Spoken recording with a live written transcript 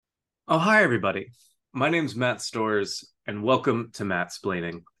Oh, hi, everybody. My name's Matt Stores, and welcome to Matt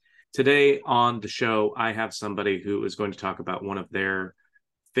Splaining. Today on the show, I have somebody who is going to talk about one of their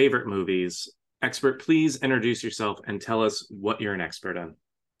favorite movies. Expert, please introduce yourself and tell us what you're an expert in.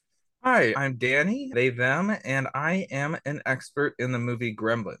 Hi, I'm Danny, they, them, and I am an expert in the movie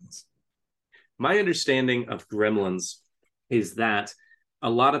Gremlins. My understanding of Gremlins is that a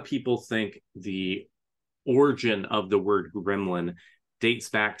lot of people think the origin of the word gremlin dates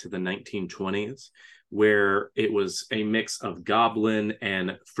back to the 1920s, where it was a mix of goblin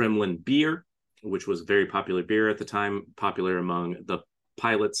and Fremlin beer, which was very popular beer at the time, popular among the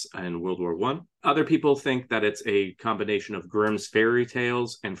pilots in World War One. Other people think that it's a combination of Grimm's fairy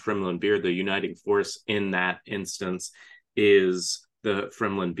tales and Fremlin beer. The uniting force in that instance is the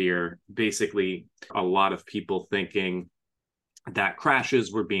Fremlin beer. Basically, a lot of people thinking that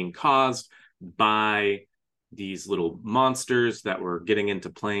crashes were being caused by these little monsters that were getting into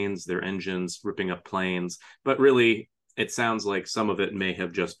planes, their engines ripping up planes. But really, it sounds like some of it may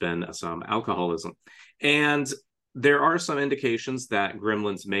have just been some alcoholism. And there are some indications that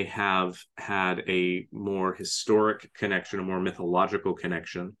Gremlins may have had a more historic connection, a more mythological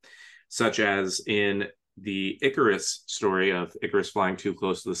connection, such as in the Icarus story of Icarus flying too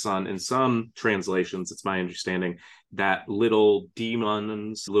close to the sun. In some translations, it's my understanding that little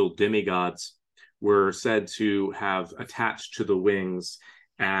demons, little demigods, were said to have attached to the wings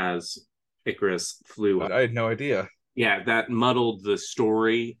as Icarus flew up. I had no idea. Yeah, that muddled the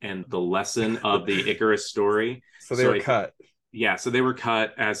story and the lesson of the Icarus story. So they So were I think, cut. yeah, so they were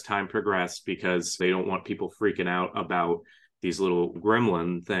cut as time progressed because they don't want people freaking out about these little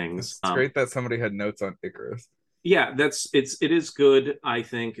gremlin things. It's great that somebody had notes on Icarus. Yeah, it is good. I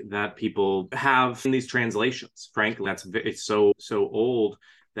think that people have in these translations. Frankly, it's so old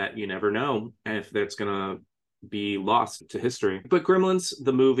that you never know if that's gonna be lost to history. But Gremlins,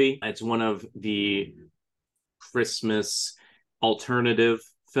 the movie, it's one of the Christmas alternative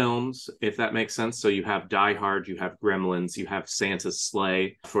films, if that makes sense. So you have Die Hard, you have Gremlins, you have Santa's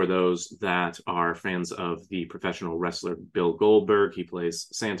Sleigh for those that are fans of the professional wrestler Bill Goldberg. He plays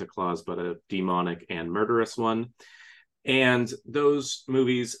Santa Claus, but a demonic and murderous one. And those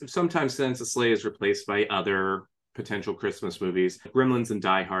movies, sometimes Santa's Sleigh is replaced by other potential Christmas movies. Gremlins and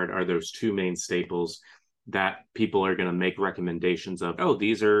Die Hard are those two main staples that people are going to make recommendations of. Oh,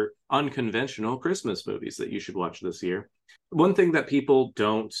 these are unconventional Christmas movies that you should watch this year. One thing that people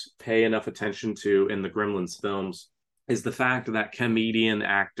don't pay enough attention to in the Gremlins films is the fact that comedian,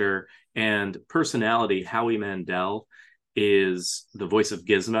 actor, and personality Howie Mandel is the voice of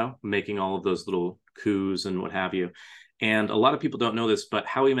Gizmo, making all of those little coups and what have you. And a lot of people don't know this, but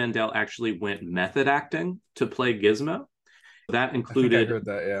Howie Mandel actually went method acting to play Gizmo. That I think I included, heard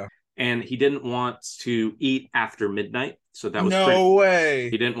that, yeah. and he didn't want to eat after midnight. So that was pretty, No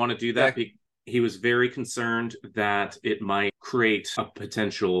way. he didn't want to do Yeah, that. He was very concerned that it might create a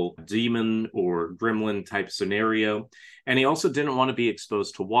potential demon or gremlin type scenario. And he also didn't want to be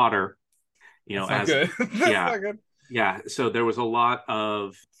exposed to water, that's not as, good. That's yeah, not good. yeah. So there was a lot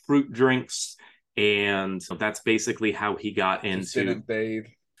of fruit drinks. And that's basically how he got Just into. didn't bathe.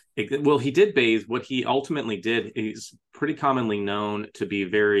 Well, he did bathe. What he ultimately did is pretty commonly known to be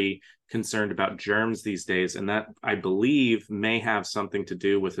very concerned about germs these days. And that, I believe, may have something to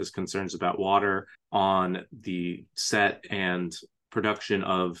do with his concerns about water on the set and production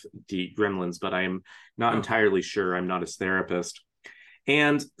of the Gremlins. But I'm not Oh, entirely sure. I'm not his therapist.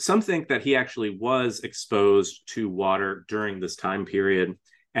 And some think that he actually was exposed to water during this time period.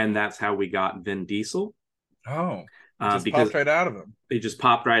 And that's how we got Vin Diesel, oh, it just because popped right out of him. it just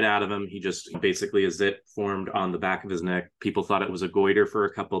popped right out of him. He just basically a zit formed on the back of his neck. People thought it was a goiter for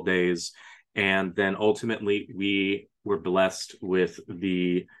a couple of days. And then ultimately, we were blessed with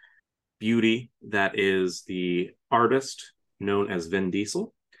the beauty that is the artist known as Vin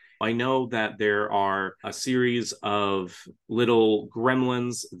Diesel. I know that there are a series of little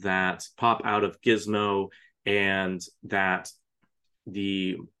gremlins that pop out of Gizmo, and that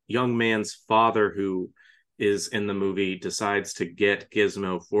the young man's father, who is in the movie, decides to get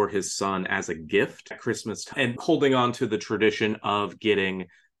Gizmo for his son as a gift at Christmas time, and holding on to the tradition of getting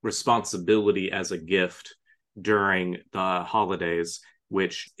responsibility as a gift during the holidays.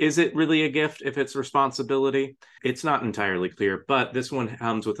 Which, is it really a gift if it's responsibility? It's not entirely clear, but this one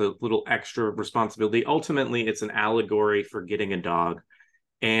comes with a little extra responsibility. Ultimately, it's an allegory for getting a dog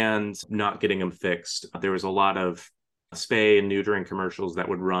and not getting them fixed. There was a lot of spay and neutering commercials that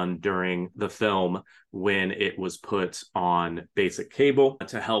would run during the film when it was put on basic cable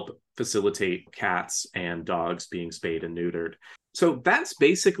to help facilitate cats and dogs being spayed and neutered. So that's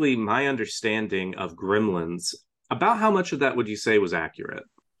basically my understanding of Gremlins. About how much of that would you say was accurate?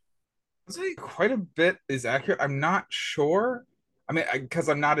 I'd say quite a bit is accurate. I'm not sure. I mean, because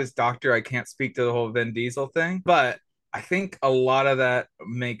I'm not his doctor, I can't speak to the whole Vin Diesel thing, but I think a lot of that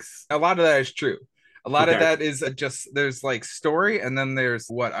is true. A lot of Okay. that is just there's like story, and then there's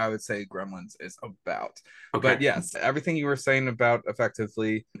what I would say Gremlins is about. But Okay. yes, everything you were saying about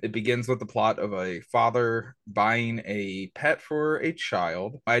effectively, it begins with the plot of a father buying a pet for a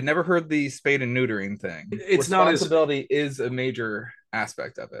child. I'd never heard the spade and neutering thing. It's not as Responsibility is a major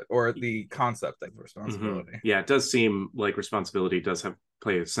aspect of it, or the concept of mhm. responsibility. Yeah, it does seem like responsibility does have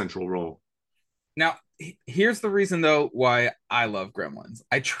play a central role. Now, here's the reason though why I love Gremlins.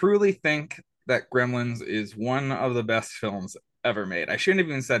 I truly think that Gremlins is one of the best films ever made. I shouldn't have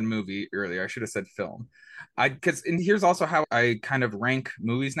even said movie earlier. I should have said film. I because and here's also how I kind of rank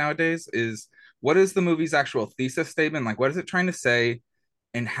movies nowadays is what is the movie's actual thesis statement? Like what is it trying to say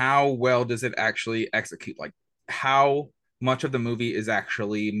and how well does it actually execute? Like how much of the movie is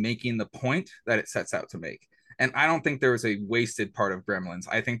actually making the point that it sets out to make. And I don't think there was a wasted part of Gremlins.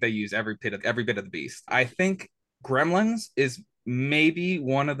 I think they use every bit of the beast. I think Gremlins is maybe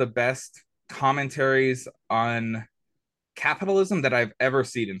one of the best commentaries on capitalism that I've ever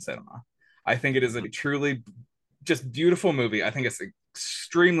seen in cinema. I think it is a truly just beautiful movie. I think it's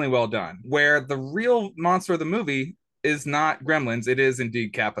extremely well done. Where the real monster of the movie is not Gremlins, it is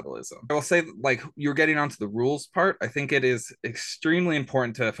indeed capitalism. I will say, like, you're getting onto the rules part. I think it is extremely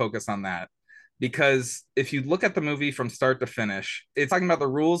important to focus on that because if you look at the movie from start to finish, it's talking about the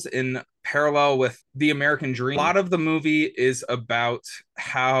rules in parallel with the American dream. A lot of the movie is about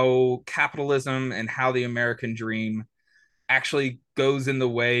how capitalism and how the American dream actually goes in the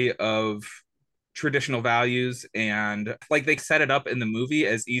way of traditional values and like they set it up in the movie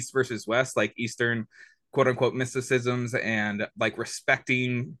as East versus West, like Eastern quote unquote mysticisms and like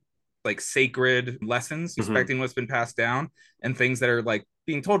respecting like sacred lessons, Hmm. respecting what's been passed down and things that are like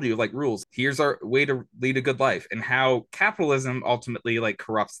being told to you like rules. Here's our way to lead a good life and how capitalism ultimately like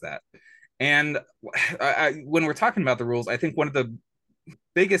corrupts that. And when we're talking about the rules, I think one of the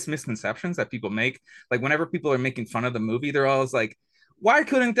biggest misconceptions that people make. Like whenever people are making fun of the movie, they're always like, why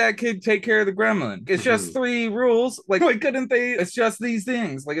couldn't that kid take care of the gremlin? It's just Hmm. three rules. Like, why couldn't they? It's just these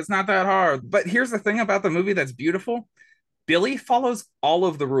things. Like, it's not that hard. But here's the thing about the movie that's beautiful. Billy follows all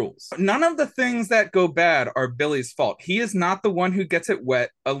of the rules. None of the things that go bad are Billy's fault. He is not the one who gets it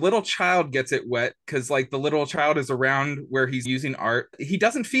wet. A little child gets it wet because, like, the little child is around where he's using art. He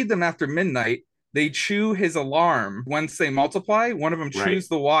doesn't feed them after midnight. They chew his alarm once they multiply. One of them Right. chews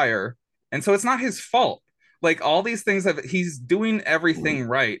the wire. And so it's not his fault. Like, all these things that he's doing everything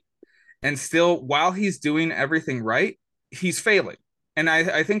right. And still, while he's doing everything right, he's failing. And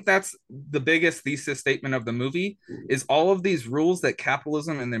I think that's the biggest thesis statement of the movie is all of these rules that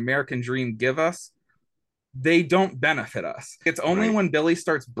capitalism and the American dream give us, they don't benefit us. It's only Right. when Billy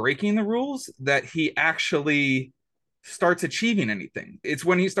starts breaking the rules that he actually starts achieving anything. It's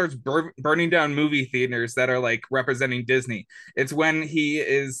when he starts burning down movie theaters that are like representing Disney. It's when he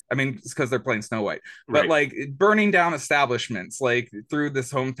is, I mean, it's because they're playing Snow White, but Right. like burning down establishments, like through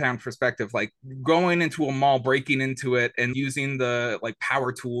this hometown perspective, like going into a mall, breaking into it, and using the like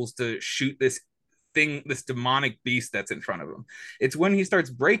power tools to shoot this thing, this demonic beast that's in front of him. It's when he starts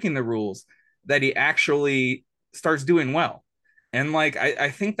breaking the rules that he actually starts doing well. And like I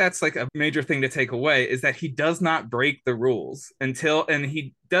think that's like a major thing to take away is that he does not break the rules until and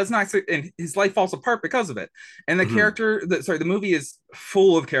he does not and his life falls apart because of it. And Hmm. the movie is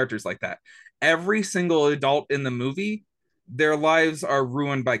full of characters like that. Every single adult in the movie, their lives are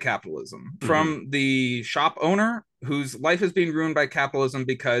ruined by capitalism. Hmm. From the shop owner whose life is being ruined by capitalism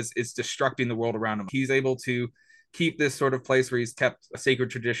because it's destructing the world around him. He's able to keep this sort of place where he's kept sacred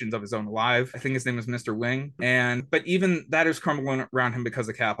traditions of his own alive. I think his name is Mr. Wing. And but even that is crumbling around him because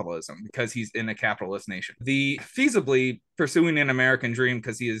of capitalism, because he's in a capitalist nation. The feasibly pursuing an American dream,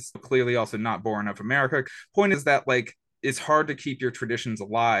 because he is clearly also not born of America. Point is that like it's hard to keep your traditions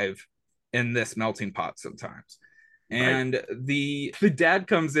alive in this melting pot sometimes. Right. And the dad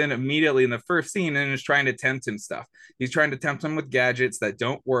comes in immediately in the first scene and is trying to tempt him stuff. He's trying to tempt him with gadgets that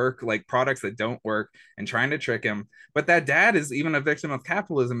don't work, like products that don't work, and trying to trick him. But that dad is even a victim of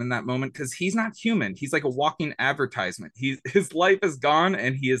capitalism in that moment because he's not human. He's like a walking advertisement. His life is gone,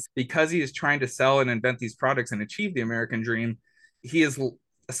 and he is because he is trying to sell and invent these products and achieve the American dream. He is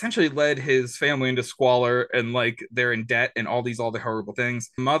essentially led his family into squalor and like they're in debt and all the horrible things.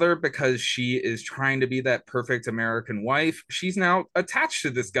 Mother, because she is trying to be that perfect American wife, she's now attached to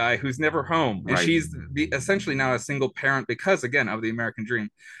this guy who's never home. And Right. essentially now a single parent because, again, of the American dream.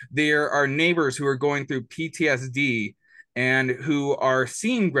 There are neighbors who are going through PTSD and who are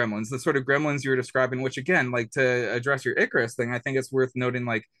seeing gremlins, the sort of gremlins you were describing, which again, like to address your Icarus thing, I think it's worth noting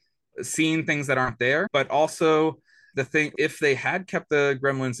like seeing things that aren't there, but also the thing, if they had kept the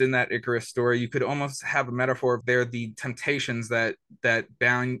gremlins in that Icarus story, you could almost have a metaphor of they're the temptations that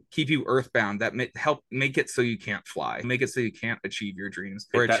bound keep you earthbound, that help make it so you can't fly, make it so you can't achieve your dreams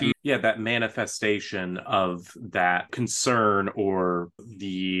or achieve. Yeah, that manifestation of that concern or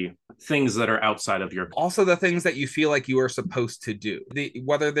the things that are outside of your. Also the things that you feel like you are supposed to do,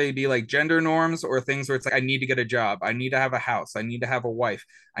 whether they be like gender norms or things where it's like, I need to get a job, I need to have a house, I need to have a wife,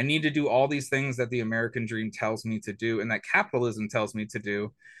 I need to do all these things that the American dream tells me to do and that capitalism tells me to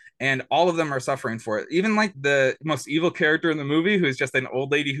do, and all of them are suffering for it. Even like the most evil character in the movie, who's just an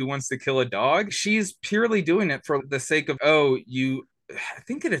old lady who wants to kill a dog, she's purely doing it for the sake of, oh, you, I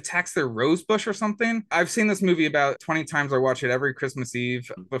think it attacks their rose bush or something. I've seen this movie about 20 times. I watch it every Christmas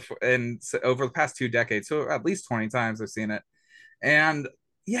Eve before, and over the past 2 decades. So at least 20 times I've seen it. And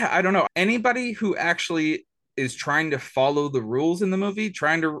yeah, I don't know. Anybody who actually is trying to follow the rules in the movie,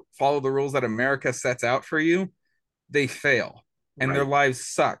 trying to follow the rules that America sets out for you, they fail and their lives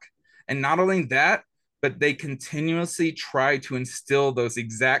suck. And not only that, but they continuously try to instill those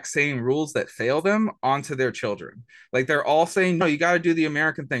exact same rules that fail them onto their children. Like they're all saying, no, you got to do the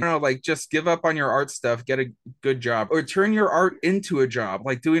American thing. No, like just give up on your art stuff, get a good job, or turn your art into a job.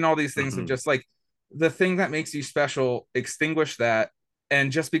 Like doing all these things of just like the thing that makes you special, extinguish that, and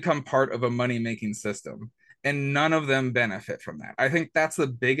just become part of a money making system. And none of them benefit from that. I think that's the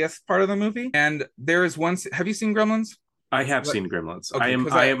biggest part of the movie. And there is one. Have you seen Gremlins? I have seen Gremlins.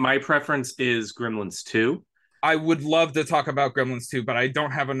 Okay, my preference is Gremlins 2. I would love to talk about Gremlins 2, but I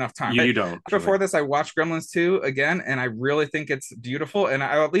don't have enough time. You don't. Before this, I watched Gremlins 2 again, and I really think it's beautiful. And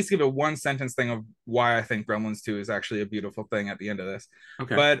I'll at least give a one sentence thing of why I think Gremlins 2 is actually a beautiful thing at the end of this.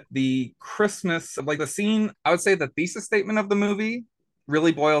 Okay. But the Christmas, like the scene, I would say the thesis statement of the movie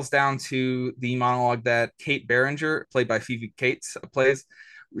really boils down to the monologue that Kate Berenger, played by Phoebe Cates, plays.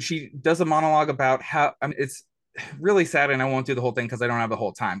 She does a monologue about how, I mean, it's really sad, and I won't do the whole thing because I don't have the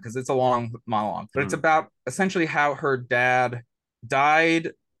whole time because it's a long monologue, but it's about essentially how her dad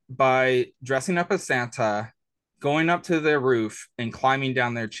died by dressing up as Santa, going up to their roof and climbing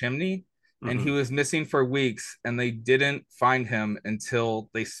down their chimney, and he was missing for weeks, and they didn't find him until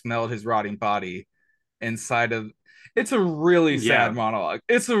they smelled his rotting body inside of. It's a really sad monologue.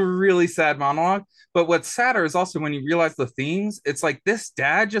 It's a really sad monologue. But what's sadder is also when you realize the themes, it's like this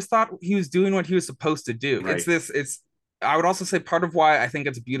dad just thought he was doing what he was supposed to do. Right. I would also say part of why I think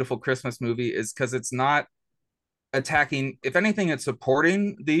it's a beautiful Christmas movie is because it's not attacking. If anything, it's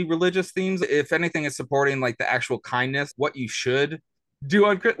supporting the religious themes. If anything, it's supporting like the actual kindness, what you should do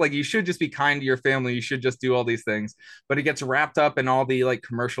on, like, you should just be kind to your family, you should just do all these things, but it gets wrapped up in all the like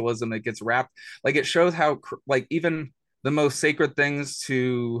commercialism. It gets wrapped, like it shows how like even the most sacred things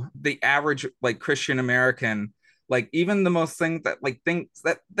to the average like Christian American, like even the most things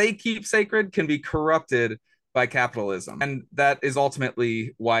that they keep sacred can be corrupted by capitalism. And that is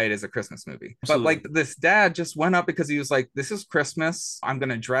ultimately why it is a Christmas movie. Absolutely. But like this dad just went up because he was like, this is Christmas, I'm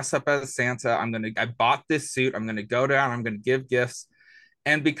gonna dress up as Santa, I bought this suit, I'm gonna go down, I'm gonna give gifts.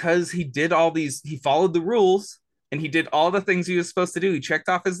 And because he did all these, he followed the rules and he did all the things he was supposed to do. He checked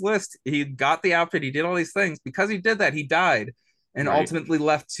off his list. He got the outfit. He did all these things. Because he did that, he died and ultimately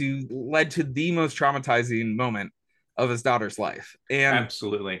led to the most traumatizing moment of his daughter's life. And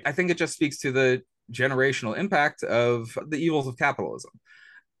absolutely, I think it just speaks to the generational impact of the evils of capitalism.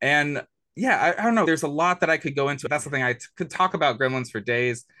 And yeah, I don't know. There's a lot that I could go into. That's the thing. I could talk about Gremlins for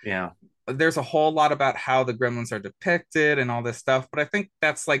days. Yeah. There's a whole lot about how the gremlins are depicted and all this stuff, but I think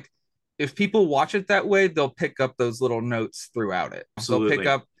that's like, if people watch it that way, they'll pick up those little notes throughout it. Absolutely. They'll pick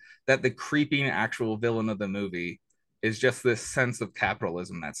up that the creeping actual villain of the movie is just this sense of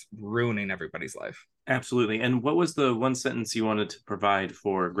capitalism that's ruining everybody's life. Absolutely. And what was the one sentence you wanted to provide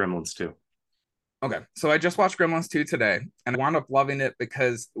for Gremlins 2? Okay, so I just watched Gremlins 2 today, and I wound up loving it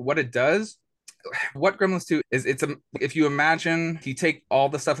because what it does, what Gremlins 2 is, if you imagine, you take all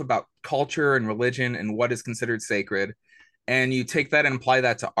the stuff about culture and religion and what is considered sacred, and you take that and apply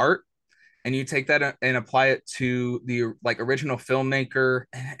that to art, and you take that and apply it to the like original filmmaker,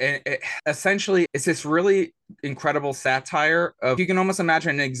 and essentially it's this really incredible satire of, you can almost imagine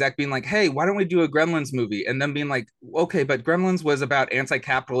an exec being like, hey, why don't we do a Gremlins movie, and then being like, okay, but Gremlins was about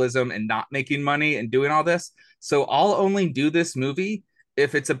anti-capitalism and not making money and doing all this, so I'll only do this movie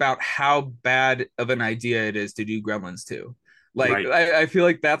if it's about how bad of an idea it is to do Gremlins 2. Like, right. I feel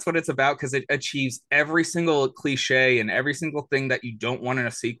like that's what it's about, because it achieves every single cliche and every single thing that you don't want in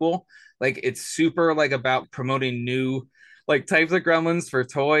a sequel. Like, it's super like about promoting new like types of gremlins for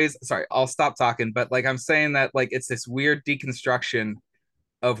toys. Sorry, I'll stop talking. But like I'm saying that like it's this weird deconstruction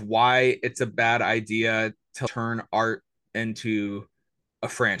of why it's a bad idea to turn art into a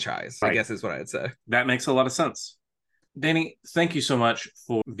franchise, I guess is what I'd say. That makes a lot of sense. Danny, thank you so much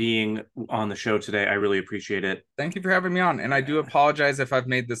for being on the show today. I really appreciate it. Thank you for having me on. And I do apologize if I've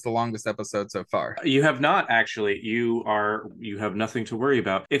made this the longest episode so far. You have not, actually. You have nothing to worry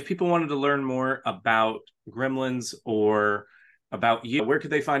about. If people wanted to learn more about Gremlins or about you, where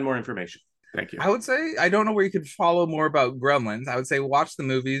could they find more information? Thank you. I would say, I don't know where you could follow more about Gremlins. I would say watch the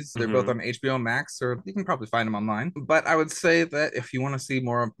movies. They're both on HBO Max, or you can probably find them online. But I would say that if you want to see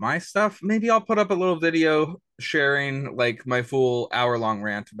more of my stuff, maybe I'll put up a little video sharing like my full hour-long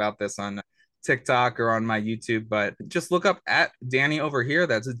rant about this on TikTok or on my YouTube. But just look up at Danny Over Here.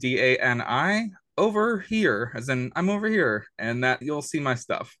 That's DANI over here, as in I'm over here, and that you'll see my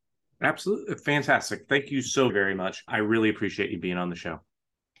stuff. Absolutely fantastic. Thank you so very much. I really appreciate you being on the show.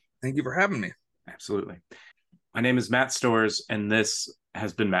 Thank you for having me. Absolutely. My name is Matt Stores, and this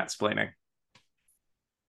has been Mattsplaining.